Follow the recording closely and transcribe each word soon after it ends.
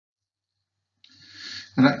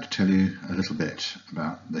I'd like to tell you a little bit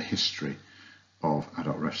about the history of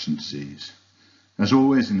adult Refsum disease. As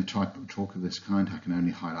always in a talk of this kind, I can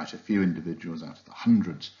only highlight a few individuals out of the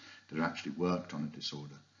hundreds that have actually worked on a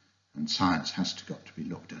disorder, and science has got to be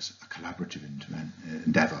looked at as a collaborative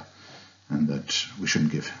endeavour, and that we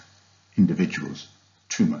shouldn't give individuals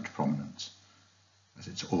too much prominence, as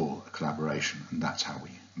it's all a collaboration, and that's how we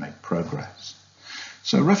make progress.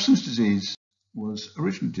 So Refsum disease was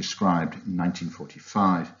originally described in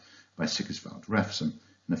 1945 by Sigisvald Refsum,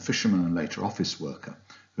 a fisherman and later office worker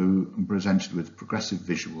who presented with progressive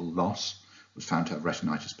visual loss, was found to have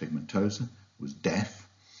retinitis pigmentosa, was deaf,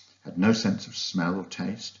 had no sense of smell or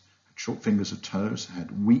taste, had short fingers or toes,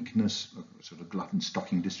 had weakness of sort of glutton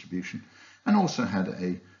stocking distribution, and also had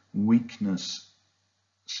a weakness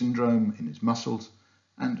syndrome in his muscles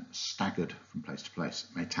and staggered from place to place,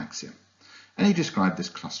 ataxia. And he described this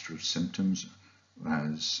cluster of symptoms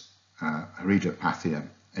as Herediopathia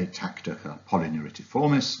atactica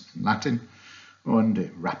polyneurotiformis in Latin, and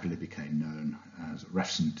it rapidly became known as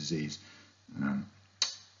Refsum disease,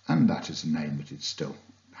 and that is a name that it still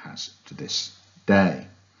has to this day.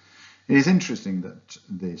 It is interesting that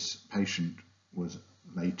this patient was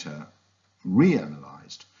later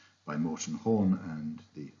reanalyzed by Morton Horn and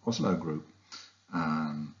the Oslo group,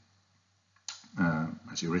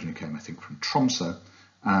 as he originally came, I think, from Tromsø,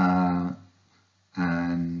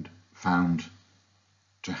 and found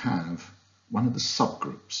to have one of the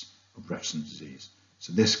subgroups of Refsum disease.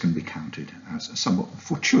 So this can be counted as a somewhat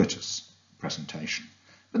fortuitous presentation,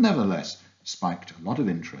 but nevertheless spiked a lot of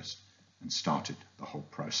interest and started the whole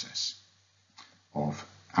process of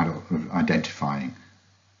identifying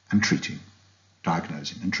and treating,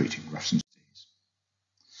 diagnosing and treating Refsum disease.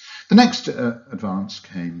 The next advance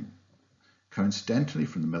came coincidentally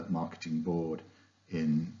from the Milk Marketing Board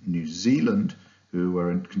in New Zealand, who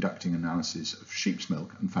were conducting analysis of sheep's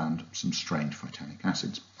milk and found some strange phytanic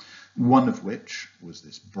acids, one of which was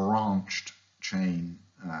this branched chain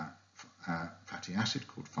fatty acid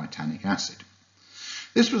called phytanic acid.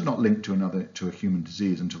 This was not linked to a human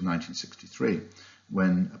disease until 1963,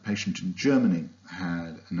 when a patient in Germany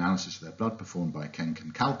had analysis of their blood performed by Kenk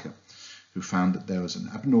and Kalke, who found that there was an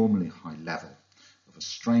abnormally high level of a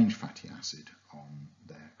strange fatty acid on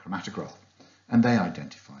their chromatograph, and they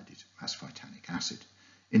identified it as phytanic acid,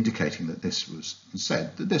 indicating that this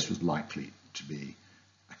was likely to be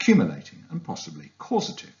accumulating and possibly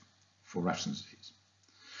causative for Refsum disease.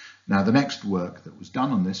 Now, the next work that was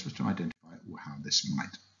done on this was to identify how this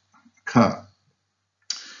might occur.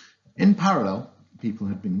 In parallel, people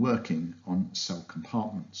had been working on cell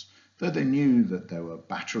compartments, though they knew that there were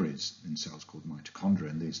batteries in cells called mitochondria,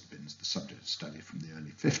 and these had been the subject of study from the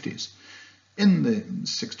early 50s. In the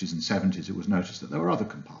 60s and 70s, it was noticed that there were other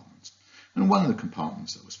compartments. And one of the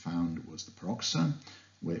compartments that was found was the peroxisome,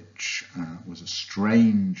 which was a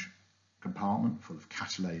strange compartment full of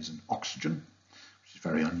catalase and oxygen, which is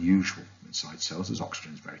very unusual inside cells, as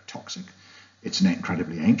oxygen is very toxic. It's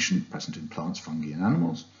incredibly ancient, present in plants, fungi, and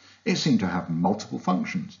animals. It seemed to have multiple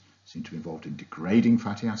functions. It seemed to be involved in degrading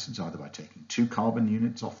fatty acids, either by taking 2 carbon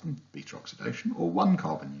units off them, beta oxidation, or 1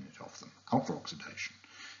 carbon unit off them, alpha oxidation.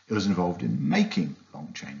 It was involved in making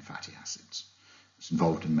long-chain fatty acids. It was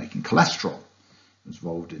involved in making cholesterol. It was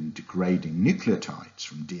involved in degrading nucleotides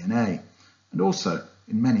from DNA, and also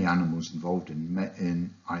in many animals involved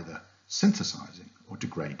in either synthesizing or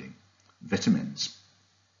degrading vitamins.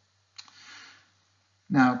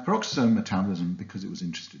 Now, peroxisome metabolism, because it was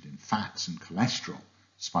interested in fats and cholesterol,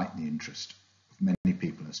 spiked the interest of many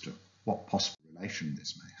people as to what possible relation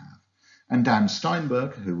this may have. And Dan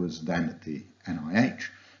Steinberg, who was then at the NIH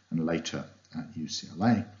and later at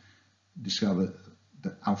UCLA, discovered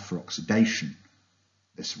that alpha oxidation,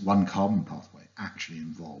 this 1 carbon pathway, actually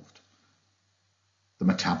involved the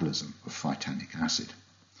metabolism of phytanic acid.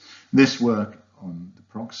 This work on the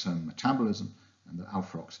peroxisome metabolism and the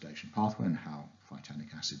alpha oxidation pathway and how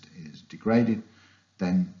phytanic acid is degraded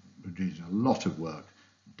then produced a lot of work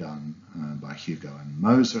done by Hugo and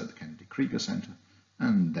Moser at the Kennedy Krieger Center,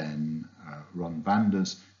 and then Ron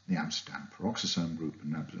Vanders, the Amsterdam Peroxisome Group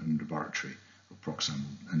and Laboratory of Peroxisome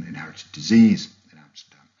and Inherited Disease in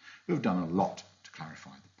Amsterdam, who have done a lot to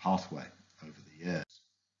clarify the pathway over the years.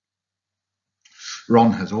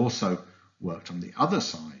 Ron has also worked on the other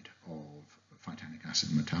side of phytanic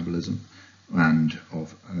acid metabolism and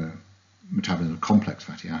of metabolism of complex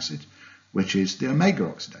fatty acids, which is the omega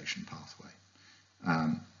oxidation pathway.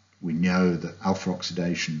 We know that alpha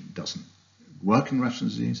oxidation doesn't work in Refsum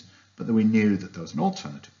disease, but that we knew that there was an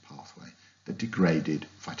alternative pathway that degraded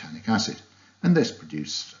phytanic acid, and this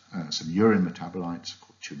produced some urine metabolites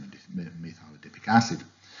called 2-methyladipic acid,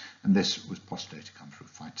 And this was postulated to come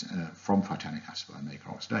from phytanic acid by Omega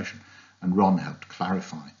oxidation. And Ron helped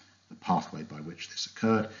clarify the pathway by which this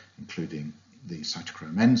occurred, including the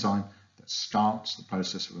cytochrome enzyme that starts the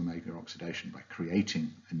process of omega oxidation by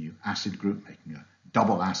creating a new acid group, making a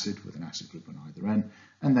double acid with an acid group on either end,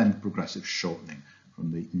 and then progressive shortening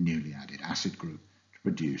from the newly added acid group to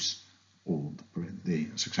produce all the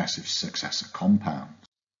successor compounds.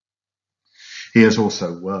 He has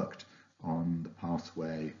also worked on the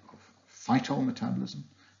pathway of phytol metabolism.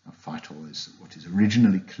 Now, phytol is what is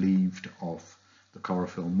originally cleaved off the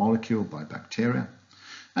chlorophyll molecule by bacteria,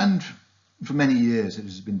 and for many years it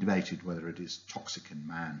has been debated whether it is toxic in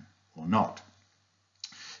man or not.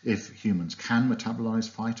 If humans can metabolize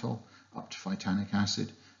phytol up to phytanic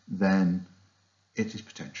acid, then it is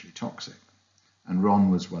potentially toxic. And Ron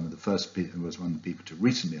was one of the people to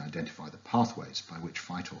recently identify the pathways by which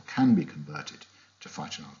phytol can be converted to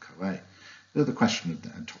phytonyl-CoA. Though the question of the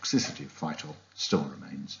toxicity of phytol still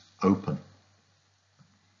remains open.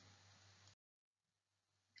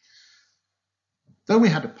 Though we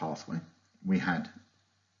had a pathway, we had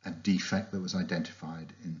a defect that was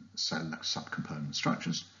identified in cellular subcomponent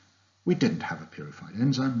structures, we didn't have a purified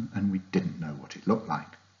enzyme, and we didn't know what it looked like.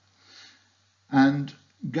 And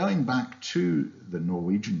going back to the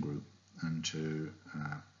Norwegian group and to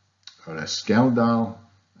Ole Skjeldal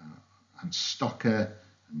and Stokke and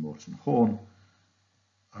Morten Horn,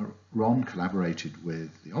 Ron collaborated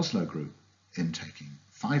with the Oslo group in taking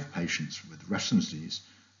 5 patients with Refsum disease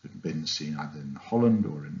who had been seen either in Holland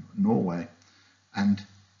or in Norway and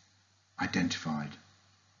identified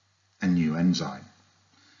a new enzyme.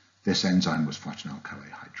 This enzyme was phytonyl-CoA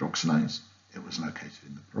hydroxylase. It was located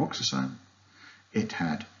in the peroxisome. It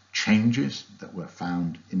had changes that were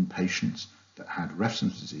found in patients that had Refsum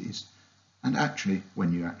disease, and actually,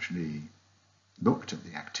 when you actually looked at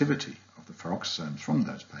the activity of the peroxisomes from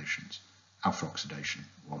those patients, alpha oxidation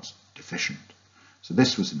was deficient. So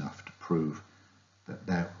this was enough to prove that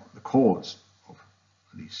the cause of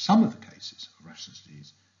at least some of the cases of Refsum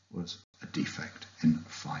disease was a defect in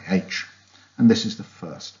Phi-H. And this is the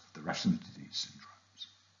first of the Refsum disease syndromes.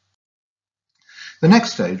 The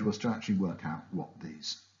next stage was to actually work out what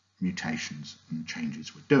these mutations and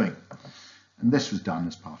changes were doing. And this was done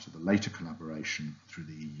as part of the later collaboration through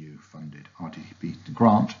the EU-funded RDP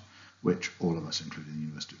grant, which all of us, including the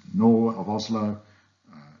University of Oslo,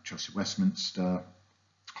 Chelsea Westminster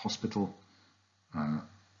Hospital,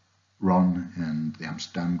 Ron and the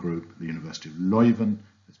Amsterdam group, the University of Leuven,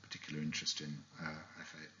 has particular interest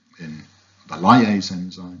in the lyase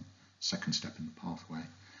enzyme, second step in the pathway,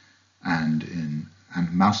 and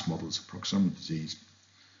mouse models of proximal disease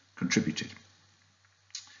contributed.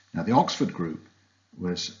 Now, the Oxford group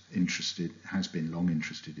has been long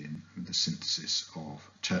interested in the synthesis of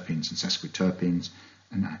terpenes and sesquiterpenes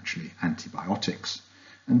and actually antibiotics.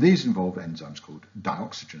 And these involve enzymes called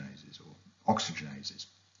dioxygenases or oxygenases.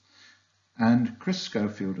 And Chris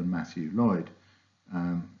Schofield and Matthew Lloyd,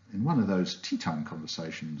 in one of those tea time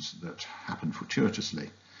conversations that happened fortuitously,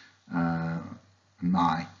 and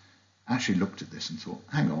I actually looked at this and thought,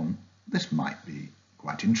 hang on, this might be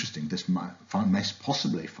quite interesting. This might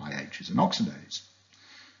possibly Phi-H is an oxidase.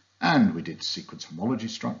 And we did sequence homology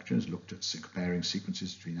structures, looked at comparing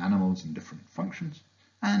sequences between animals and different functions,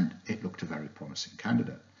 and it looked a very promising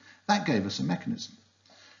candidate. That gave us a mechanism.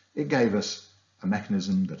 It gave us a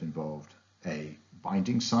mechanism that involved a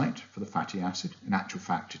binding site for the fatty acid. In actual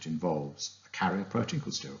fact, it involves a carrier protein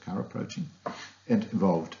called stereocaryoprotein. It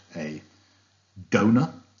involved a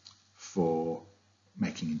donor for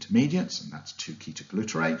making intermediates, and that's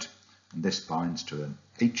 2-ketoglutarate. And this binds to an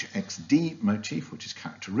HXD motif, which is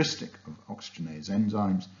characteristic of oxygenase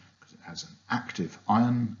enzymes because it has an active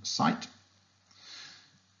ion site.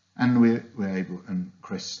 And and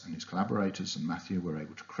Chris and his collaborators and Matthew were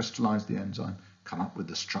able to crystallize the enzyme, come up with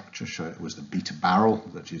the structure, show it was the beta barrel,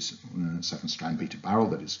 that is 7-strand beta barrel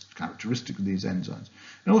that is characteristic of these enzymes,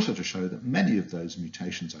 and also to show that many of those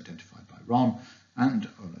mutations identified by Ron and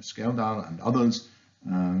Skjeldal and others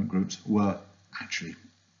groups were actually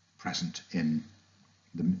present in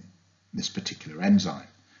this particular enzyme,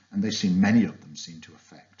 and many of them seem to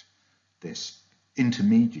affect this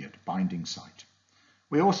intermediate binding site.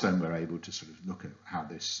 We also were able to sort of look at how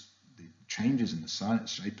the changes in the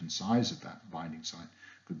shape and size of that binding site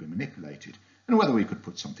could be manipulated, and whether we could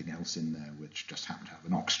put something else in there which just happened to have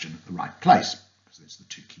an oxygen at the right place, because there's the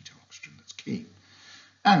 2-keto oxygen that's key.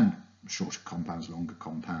 And shorter compounds, longer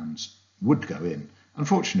compounds would go in.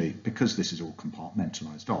 Unfortunately, because this is all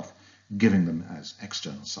compartmentalized off, giving them as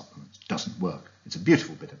external supplements doesn't work. It's a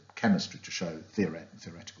beautiful bit of chemistry to show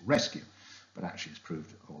theoretical rescue, but actually it's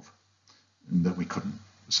proved that we couldn't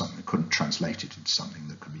something that couldn't translate it into something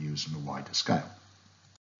that could be used on a wider scale.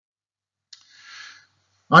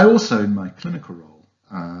 I also, in my clinical role,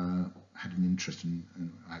 had an interest in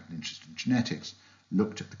genetics,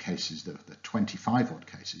 looked at the cases, the 25 odd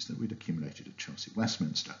cases that we'd accumulated at Chelsea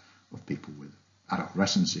Westminster of people with adult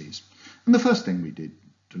Refsum disease. And the first thing we did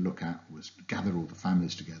to look at was gather all the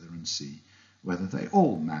families together and see whether they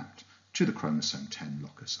all mapped to the chromosome 10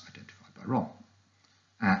 locus identified by Ron.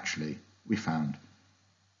 Actually, we found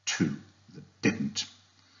 2 that didn't.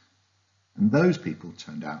 And those people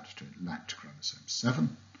turned out to lack chromosome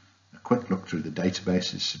 7. A quick look through the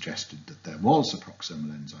databases suggested that there was a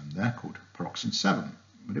peroxisomal enzyme there called peroxin 7,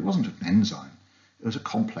 but it wasn't an enzyme. It was a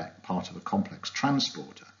complex part of a complex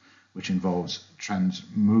transporter, which involves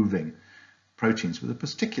moving proteins with a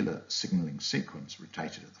particular signaling sequence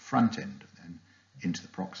rotated at the front end and then into the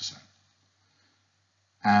peroxisome.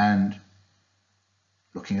 And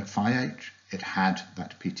looking at Phi-H, it had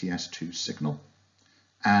that PTS2 signal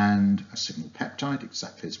and a signal peptide,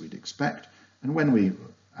 exactly as we'd expect. And when we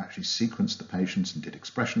actually sequenced the patients and did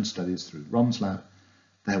expression studies through Ron's lab,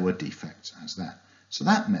 there were defects as that. So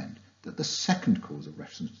that meant that the second cause of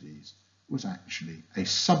Refsum disease was actually a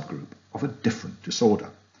subgroup of a different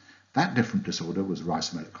disorder. That different disorder was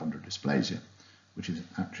rhizomelic chondrodysplasia, which is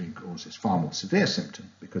actually causes far more severe symptom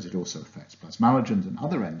because it also affects plasmalogens and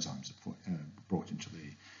other enzymes brought into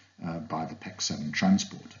by the PEC7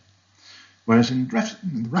 transporter. Whereas in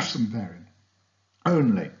the Refsum variant,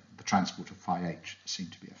 only the transport of Phi-H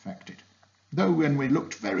seemed to be affected. Though when we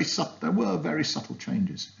looked there were very subtle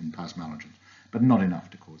changes in plasmalogens, but not enough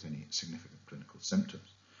to cause any significant clinical symptoms.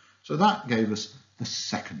 So that gave us the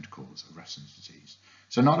second cause of Refsum disease.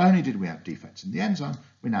 So not only did we have defects in the enzyme,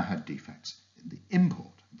 we now had defects in the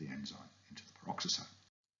import of the enzyme into the peroxisome.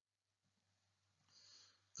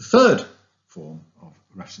 The third form of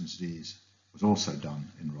Refsum disease was also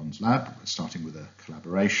done in Ron's lab, starting with a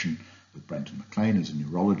collaboration with Brendan McLean, who's a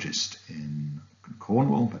neurologist in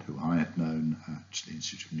Cornwall, but who I had known at the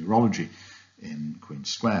Institute of Neurology in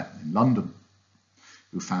Queen's Square in London,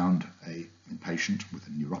 who found a patient with a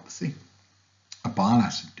neuropathy, a bile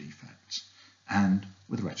acid defect, and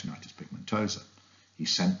with retinitis pigmentosa. He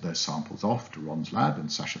sent those samples off to Ron's lab,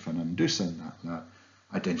 and Sasha Fernandusa in that lab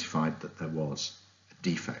identified that there was a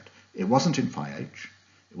defect. It wasn't in Phi-H,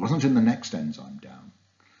 it wasn't in the next enzyme down,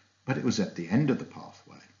 but it was at the end of the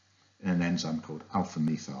pathway in an enzyme called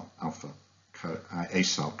alpha-methyl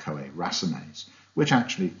acyl-CoA racemase, which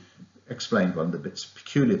actually explained one of the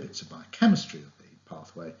peculiar bits of biochemistry of the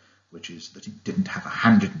pathway, which is that it didn't have a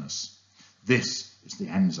handedness. This is the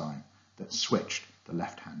enzyme that switched the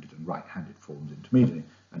left-handed and right-handed forms intermediately,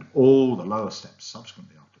 and all the lower steps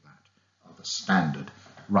subsequently after that are the standard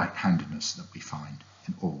right-handedness that we find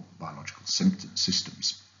in all biological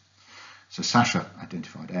systems. So Sasha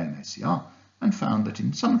identified AMACR and found that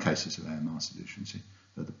in some cases of AMR deficiency,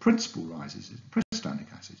 though the principal rise is in pristanic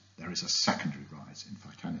acid, there is a secondary rise in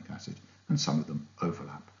phytanic acid, and some of them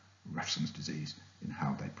overlap Refsum disease in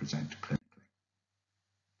how they present clinically.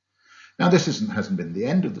 Now, this hasn't been the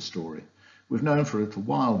end of the story. We've known for a little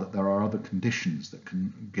while that there are other conditions that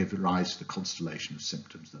can give rise to the constellation of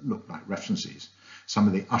symptoms that look like Refsum disease. Some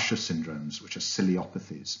of the Usher syndromes, which are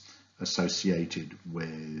ciliopathies associated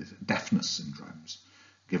with deafness syndromes,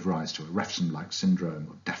 give rise to a Refsum-like syndrome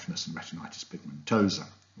of deafness and retinitis pigmentosa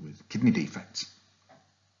with kidney defects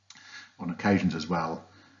on occasions as well.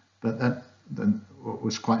 But then what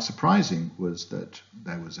was quite surprising was that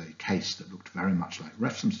there was a case that looked very much like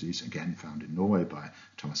Refsum disease, again found in Norway by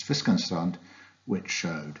Thomas Fiskenstrand, which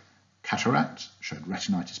showed cataracts, showed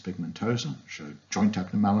retinitis pigmentosa, showed joint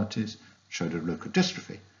abnormalities, showed a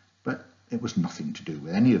leukodystrophy, but it was nothing to do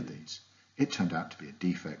with any of these. It turned out to be a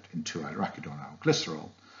defect in 2-arachidonyl-glycerol,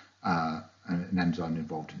 an enzyme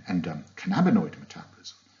involved in endocannabinoid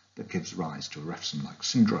metabolism that gives rise to a Refsum-like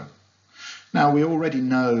syndrome. Now, we already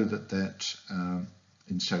know that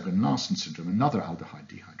in Sjogren-Larsen syndrome, another aldehyde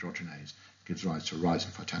dehydrogenase gives rise to a rise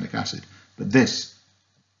in phytanic acid, but this,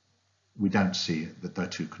 we don't see that the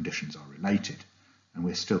two conditions are related, and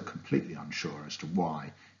we're still completely unsure as to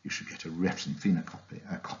why you should get a Refsum phenotype,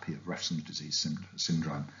 a copy of Refsum disease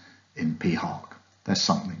syndrome in PHARC. There's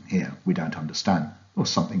something here we don't understand, or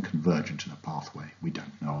something convergent in a pathway we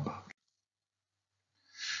don't know about.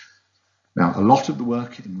 Now, a lot of the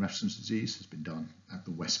work in Refsum disease has been done at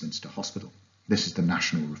the Westminster Hospital. This is the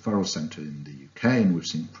National Referral Centre in the UK, and we've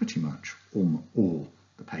seen pretty much all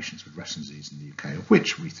the patients with Refsum disease in the UK, of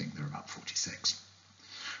which we think there are about 46.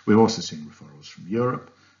 We've also seen referrals from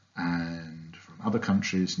Europe and from other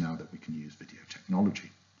countries now that we can use video technology.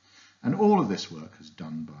 And all of this work is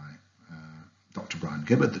done by Dr. Brian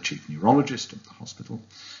Gibbard, the chief neurologist of the hospital.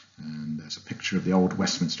 And there's a picture of the old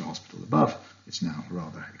Westminster Hospital above. It's now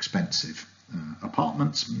rather expensive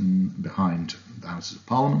apartments behind the Houses of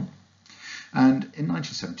Parliament. And in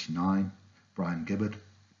 1979, Brian Gibbard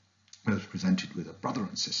was presented with a brother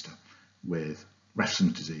and sister with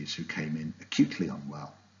Refsum disease who came in acutely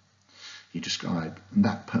unwell. He described, and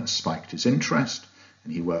that spiked his interest,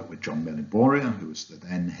 and he worked with John Meliboria, who was the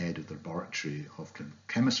then head of the laboratory of clinical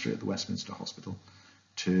chemistry at the Westminster Hospital,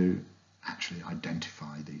 to actually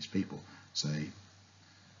identify these people. So they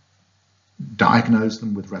diagnosed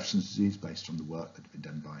them with Refsum disease based on the work that had been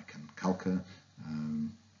done by Ken Kalker,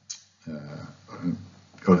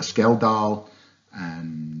 Ola Skeldal,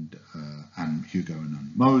 and Hugo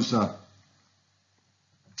and Moser,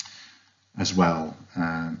 as well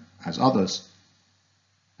as others.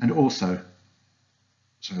 And also,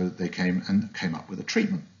 so they came up with a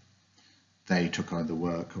treatment. They took on the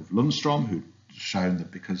work of Lundstrom, who'd shown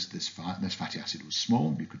that because this fatty acid was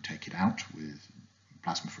small, you could take it out with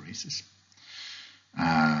plasmapheresis.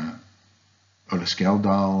 Ola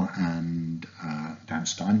Skeldal and Dan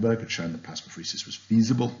Steinberg had shown that plasmapheresis was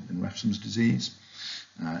feasible in Refsum disease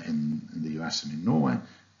in the US and in Norway,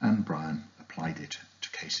 and Brian applied it to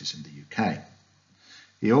cases in the UK.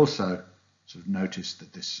 He also sort of noticed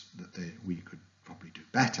that we could probably do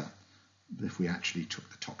better if we actually took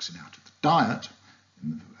the toxin out of the diet,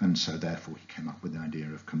 and so therefore he came up with the idea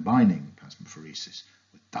of combining plasmapheresis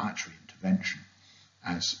with dietary intervention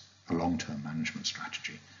as a long-term management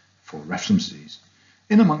strategy for Refsum disease.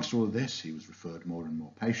 In amongst all of this, he was referred more and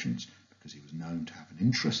more patients because he was known to have an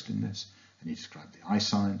interest in this, and he described the eye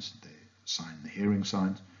signs, the hearing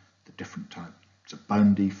signs, the different types of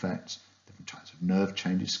bone defects, different types of nerve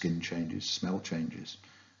changes, skin changes, smell changes,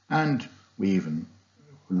 and we even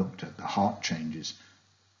looked at the heart changes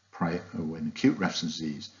in acute Refsum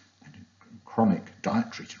disease and in chronic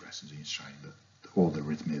diet-treated Refsum disease, showing that all the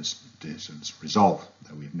arrhythmias resolve,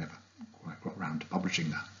 though we've never quite got round to publishing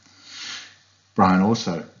that. Brian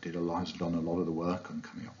also done a lot of the work on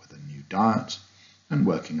coming up with a new diet and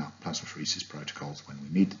working up plasmapheresis protocols when we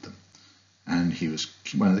needed them. And he was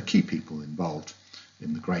one of the key people involved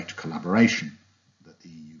in the great collaboration that the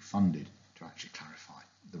EU funded to actually clarify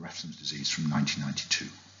the Refsum disease from 1992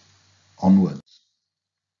 onwards.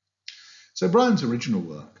 So Brian's original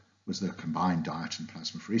work was the combined diet and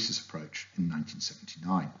plasmapheresis approach in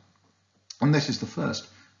 1979. And this is the first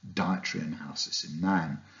dietary analysis in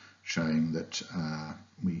man, showing that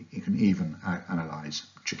you can even analyze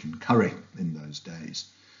chicken curry in those days.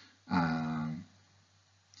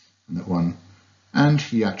 And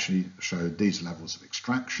he actually showed these levels of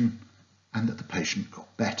extraction and that the patient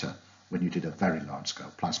got better when you did a very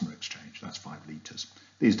large-scale plasma exchange. That's 5 litres.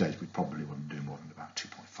 These days we probably wouldn't do more than about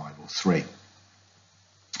 2.5 or 3.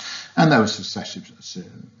 And they were successive,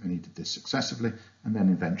 and he did this successively, and then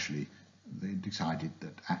eventually they decided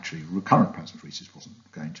that actually recurrent plasmapheresis wasn't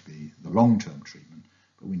going to be the long-term treatment,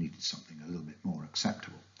 but we needed something a little bit more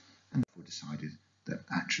acceptable, and therefore decided that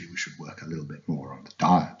actually we should work a little bit more on the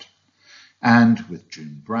diet. And with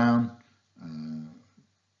June Brown,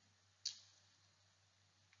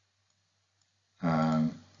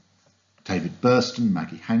 David Burston,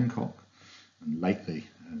 Maggie Hancock, and lately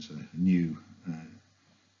as a new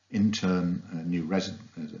intern, a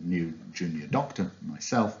new junior doctor,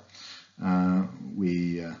 myself,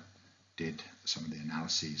 we did some of the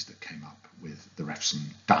analyses that came up with the Refsum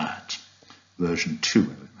diet, version 2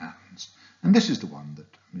 of it happens. And this is the one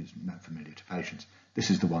that is not familiar to patients. This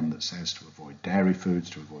is the one that says to avoid dairy foods,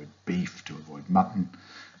 to avoid beef, to avoid mutton,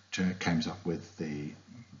 comes up with the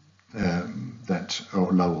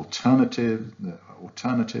low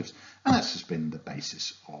alternatives, and that's just been the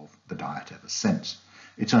basis of the diet ever since.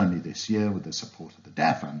 It's only this year, with the support of the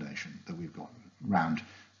Dare Foundation, that we've gotten round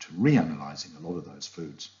to reanalyzing a lot of those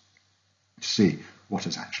foods to see what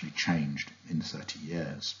has actually changed in 30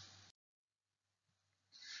 years.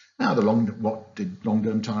 Now, what did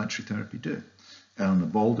long-term dietary therapy do? Eleanor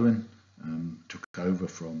Baldwin took over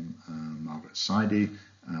from Margaret Seide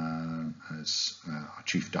as our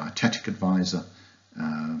chief dietetic advisor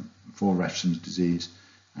for Refsum disease,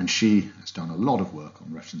 and she has done a lot of work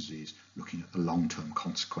on Refsum disease looking at the long-term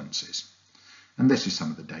consequences. And this is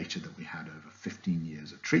some of the data that we had over 15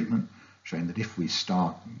 years of treatment, showing that if we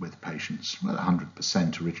start with patients with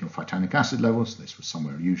 100% original phytanic acid levels, this was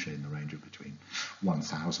somewhere usually in the range of between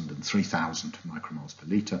 1,000 and 3,000 micromoles per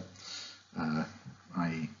litre,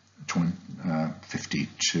 i.e. 50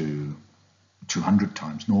 to 200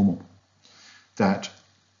 times normal, that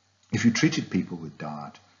if you treated people with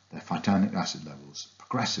diet, their phytanic acid levels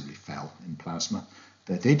progressively fell in plasma,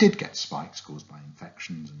 that they did get spikes caused by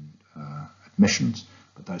infections and admissions,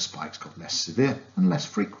 but those spikes got less severe and less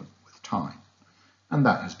frequent with time. And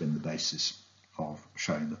that has been the basis of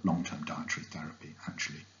showing that long-term dietary therapy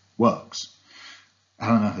actually works.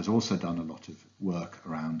 Eleanor has also done a lot of work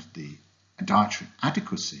around the dietary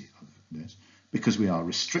adequacy of this, because we are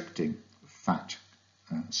restricting fat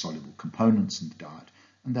soluble components in the diet,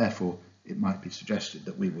 and therefore it might be suggested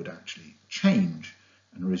that we would actually change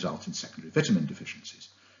and result in secondary vitamin deficiencies.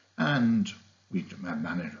 And we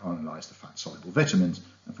analysed the fat-soluble vitamins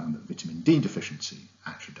and found that vitamin D deficiency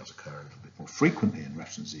actually does occur a little bit more frequently in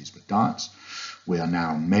Refsum disease with diets. We are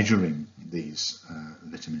now measuring these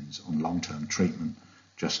vitamins on long-term treatment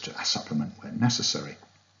just to supplement where necessary,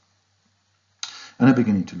 and are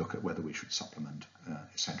beginning to look at whether we should supplement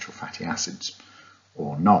essential fatty acids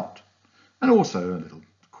or not. And also a little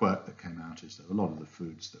quirk that came out is that a lot of the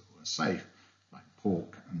foods that were safe, like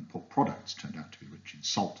pork and pork products, turned out to be rich in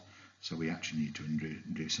salt. So we actually need to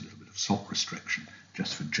introduce a little bit of salt restriction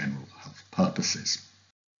just for general health purposes.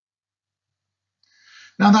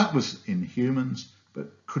 Now that was in humans,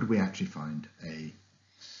 but could we actually find a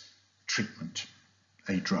treatment,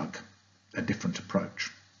 a drug, a different approach?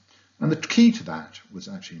 And the key to that was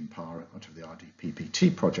actually in part of the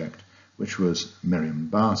RDPPT project, which was Miriam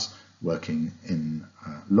Baas working in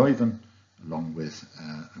Leuven, along with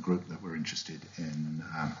a group that were interested in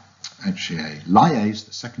HCA lyase,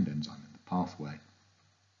 the second enzyme in the pathway.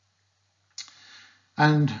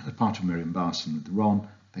 And as part of Miriam Baas and with Ron,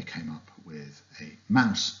 they came up with a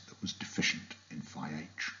mouse that was deficient in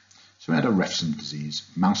Phi-H. So we had a Refsum disease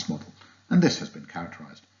mouse model, and this has been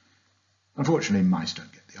characterized. Unfortunately, mice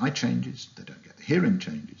don't get the eye changes, they don't get the hearing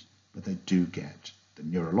changes, but they do get the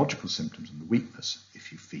neurological symptoms and the weakness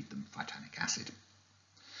if you feed them phytanic acid.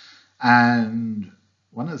 And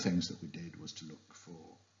one of the things that we did was to look for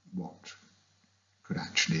what could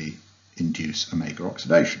actually induce omega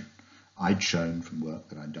oxidation. I'd shown from work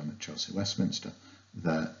that I'd done at Chelsea Westminster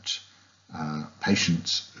that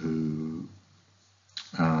patients who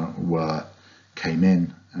came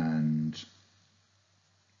in and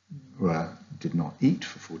did not eat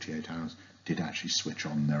for 48 hours did actually switch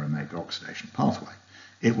on their omega oxidation pathway.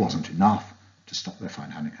 It wasn't enough to stop their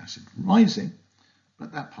phytanic acid rising,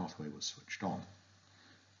 but that pathway was switched on.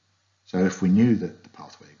 So if we knew that the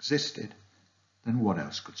pathway existed, then what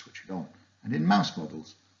else could switch it on? And in mouse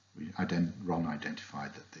models, Ron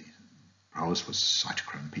identified that the rose was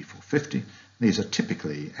cytochrome P450. These are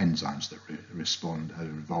typically enzymes that are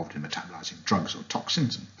involved in metabolizing drugs or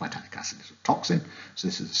toxins, and phytanic acid is a toxin, so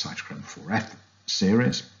this is a cytochrome 4F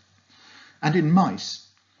series. And in mice,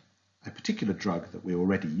 a particular drug that we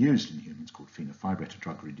already used in humans called fenofibrate, a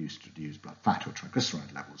drug reduced to reduce blood fat or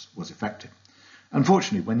triglyceride levels, was effective.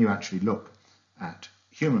 Unfortunately, when you actually look at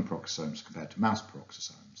human peroxisomes compared to mouse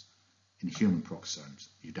peroxisomes, in human peroxisomes,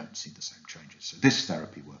 you don't see the same changes. So this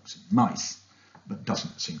therapy works in mice, but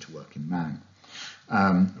doesn't seem to work in man.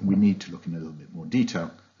 We need to look in a little bit more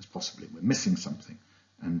detail, as possibly we're missing something,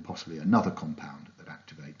 and possibly another compound that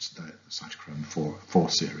activates the cytochrome 4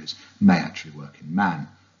 series may actually work in man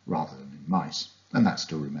rather than in mice, and that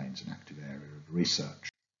still remains an active area of research.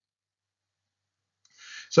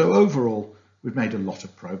 So overall, we've made a lot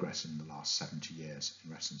of progress in the last 70 years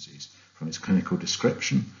in Refsum disease, from its clinical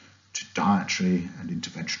description to dietary and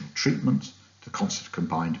interventional treatment to constant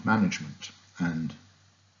combined management and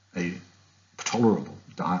a tolerable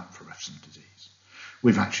diet for Refsum disease.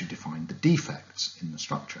 We've actually defined the defects in the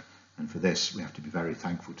structure, and for this we have to be very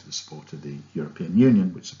thankful to the support of the European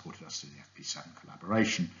Union, which supported us through the FP7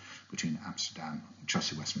 collaboration between Amsterdam,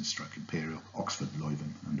 Chelsea Westminster, Imperial, Oxford,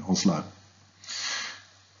 Leuven and Oslo.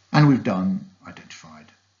 And we've identified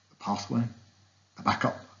the pathway, the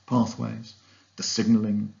backup pathways, the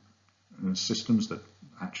signalling systems that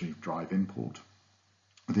actually drive import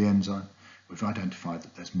of the enzyme. We've identified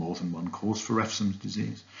that there's more than one cause for Refsum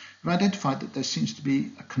disease. We've identified that there seems to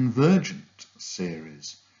be a convergent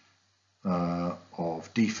series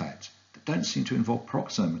of defects that don't seem to involve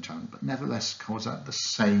peroxisome metabolism, but nevertheless cause out the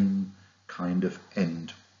same kind of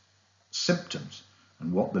end symptoms.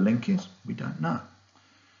 And what the link is, we don't know.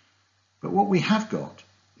 But what we have got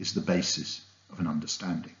is the basis of an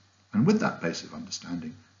understanding. And with that basis of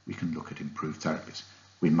understanding, we can look at improved therapies.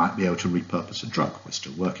 We might be able to repurpose a drug. We're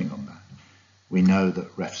still working on that. We know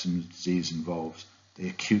that Refsum disease involves the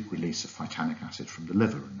acute release of phytanic acid from the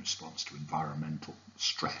liver in response to environmental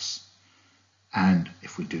stress. And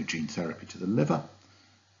if we do gene therapy to the liver,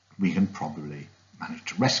 we can probably manage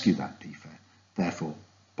to rescue that defect, therefore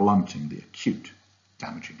blunting the acute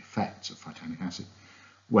damaging effects of phytanic acid.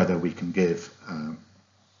 Whether we can give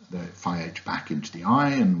the Phi-H back into the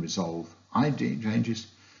eye and resolve eye changes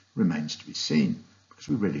remains to be seen,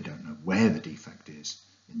 because we really don't know where the defect is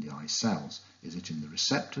in the eye cells. Is it in the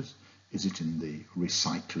receptors? Is it in the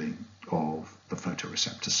recycling of the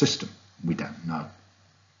photoreceptor system? We don't know.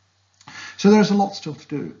 So there's a lot still to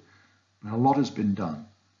do, but a lot has been done,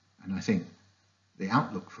 and I think the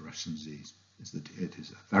outlook for Refsum disease is that it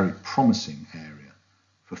is a very promising area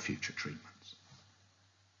for future treatment.